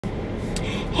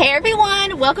Hey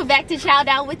everyone, welcome back to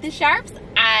Chowdown with the Sharpes.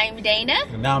 I'm Dana.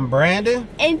 And I'm Brandon.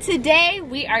 And today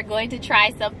we are going to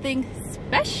try something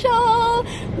special.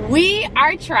 We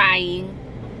are trying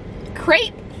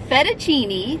Crepe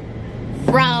Fettuccine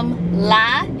from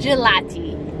La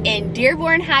Gelati in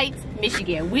Dearborn Heights,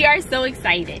 Michigan. We are so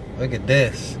excited. Look at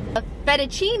this. The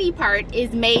fettuccine part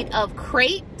is made of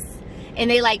crepes and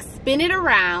they like spin it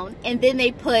around and then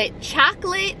they put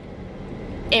chocolate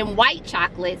and white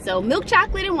chocolate, so milk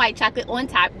chocolate and white chocolate on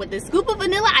top with a scoop of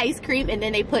vanilla ice cream, and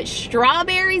then they put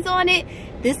strawberries on it.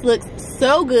 This looks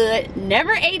so good.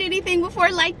 Never ate anything before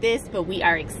like this, but we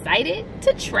are excited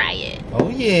to try it. Oh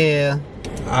yeah.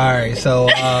 Alright, so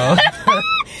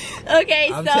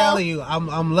okay, I'm telling you,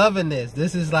 I'm loving this.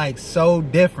 This is like so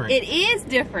different. It is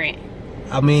different.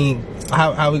 I mean,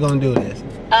 how are we gonna do this?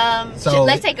 So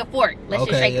let's take a fork. Let's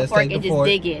just take a fork and just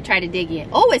dig in. Try to dig in.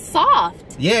 Oh, it's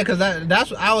soft. Yeah, because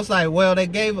that's I was like, well,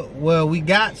 we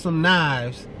got some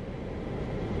knives.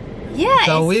 Yeah,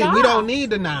 so it's soft. we don't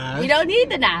need the knives. We don't need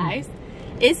the knives.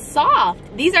 It's soft.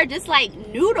 These are just like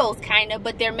noodles kind of,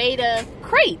 but they're made of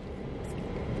crepe.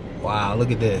 Wow,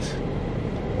 look at this.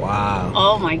 Wow.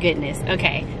 Oh my goodness.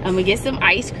 Okay, I'm gonna get some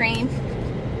ice cream.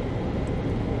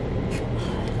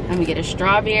 I'm gonna get a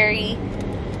strawberry.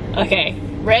 Okay,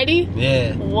 ready?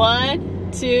 Yeah.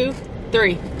 1, 2,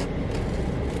 3.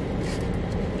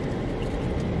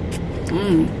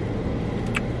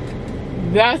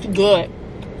 That's good.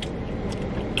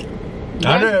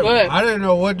 I didn't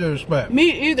know what to expect.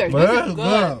 Me either. But that's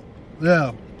good.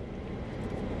 Yeah.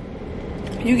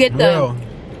 You get the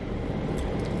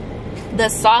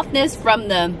softness from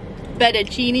the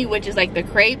fettuccine, which is like the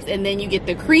crepes, and then you get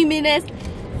the creaminess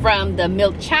from the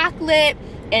milk chocolate.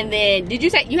 And then, did you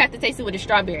say you have to taste it with a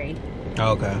strawberry?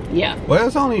 Okay. Yeah. Well,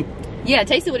 it's only... Yeah,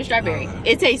 taste it with a strawberry.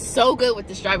 It tastes so good with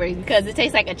the strawberry because it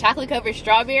tastes like a chocolate-covered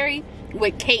strawberry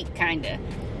with cake, kind of.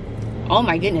 Oh,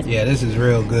 my goodness. Yeah, this is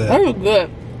real good. That was good.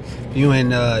 You in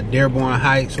Dearborn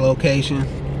Heights location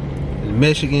in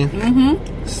Michigan.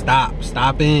 Mm-hmm.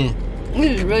 Stop in.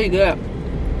 This is really good.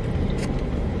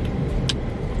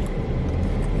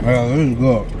 Well, this is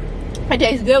good. It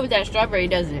tastes good with that strawberry,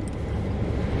 doesn't it?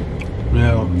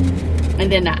 Yeah.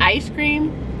 And then the ice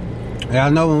cream. Yeah, I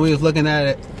know when we was looking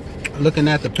at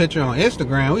the picture on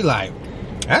Instagram, we like,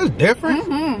 that's different.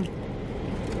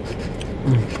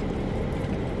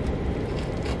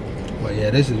 But yeah,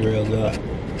 this is real good.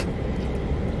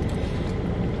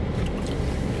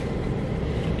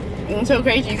 It's so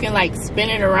crazy you can like spin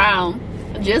it around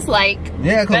just like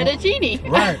fettuccine.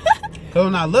 Right. So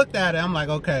when I looked at it, I'm like,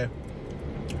 okay,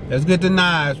 let's get the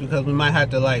knives because we might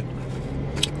have to like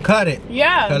cut it.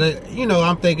 Yeah. Cause it, you know,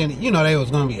 I'm thinking, you know, they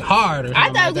was gonna be hard or something.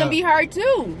 I thought it was gonna be hard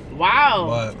too. Wow.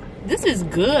 But this is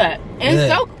good.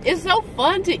 And it's so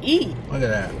fun to eat. Look at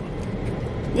that.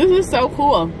 This is so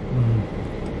cool.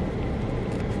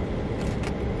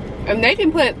 And they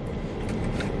can put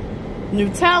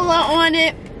Nutella on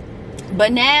it,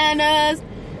 bananas,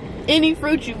 any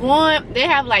fruit you want. They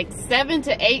have like 7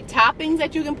 to 8 toppings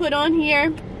that you can put on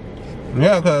here.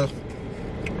 Yeah, because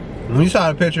when we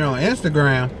saw the picture on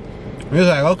Instagram, we was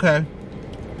like, okay,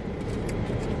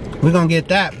 we're gonna get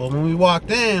that. But when we walked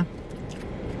in,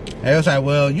 it was like,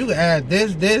 well, you can add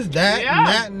this, that,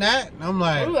 and that. And I'm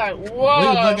like, we whoa. We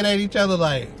was looking at each other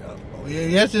like,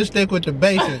 let's just stick with the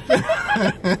basics.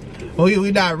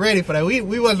 we not ready for that.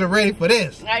 We wasn't ready for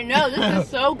this. I know, this is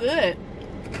so good.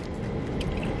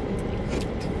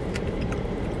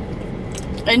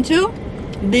 And two,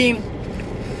 the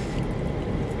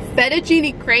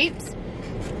fettuccine crepes,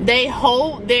 they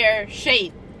hold their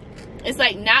shape. It's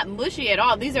like not mushy at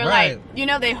all. These are like, you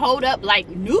know, they hold up like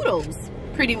noodles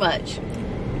pretty much.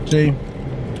 See,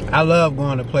 I love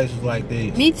going to places like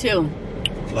these. Me too.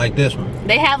 Like this one.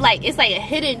 They have like, it's like a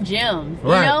hidden gem, you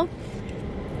know?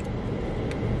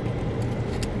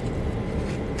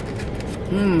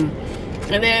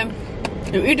 And then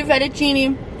you eat the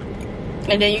fettuccine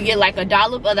and then you get like a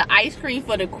dollop of the ice cream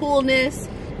for the coolness.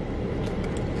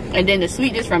 And then the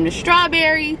sweetness from the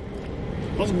strawberry.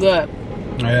 It's good.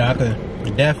 Yeah, I could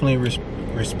definitely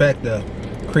respect the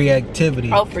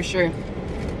creativity. Oh, for sure.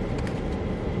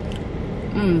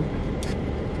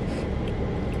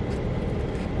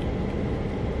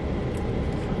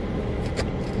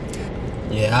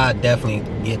 Yeah, I definitely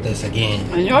get this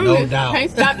again. No doubt.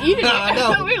 Can't stop eating it. I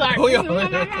know. We like,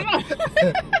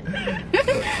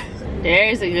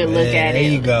 there's a good look at it. There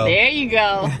you go. There you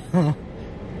go.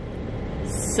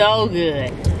 So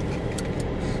good.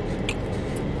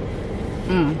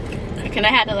 Can I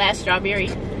have the last strawberry?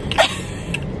 Go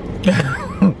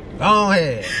ahead. Oh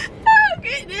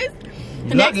goodness.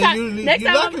 You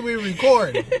lucky we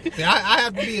record. See, I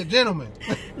have to be a gentleman.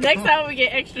 Next time we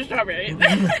get extra strawberries.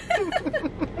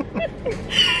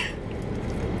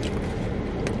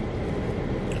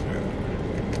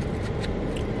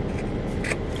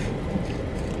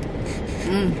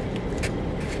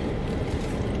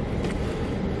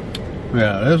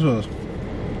 Yeah, this was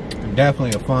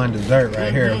definitely a fun dessert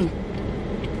right here.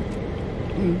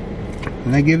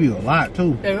 And they give you a lot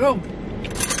too. They do.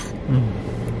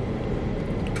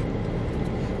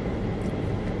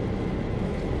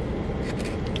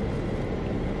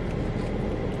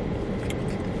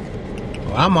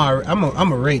 Well, I'm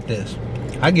gonna rate this.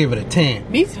 I give it a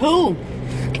 10. Me too.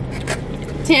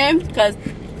 10 because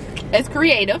it's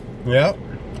creative. Yep.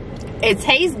 It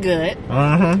tastes good.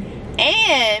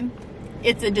 And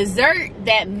it's a dessert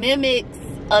that mimics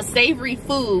a savory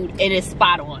food and is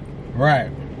spot on.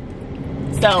 Right.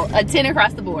 So a 10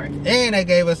 across the board. And they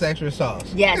gave us extra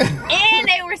sauce. Yes. And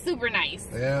they were super nice.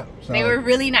 Yeah. So. They were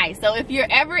really nice. So if you're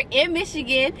ever in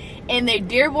Michigan in the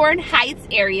Dearborn Heights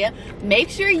area, make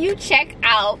sure you check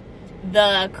out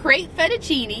the Crepe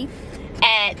Fettuccine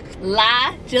at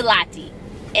La Gelati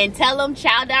and tell them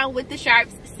Chow Down with the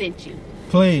Sharpes sent you.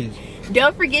 Please.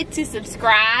 Don't forget to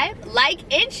subscribe, like,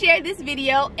 and share this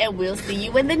video, and we'll see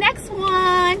you in the next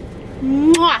one.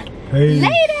 Mwah. Peace.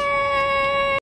 Later.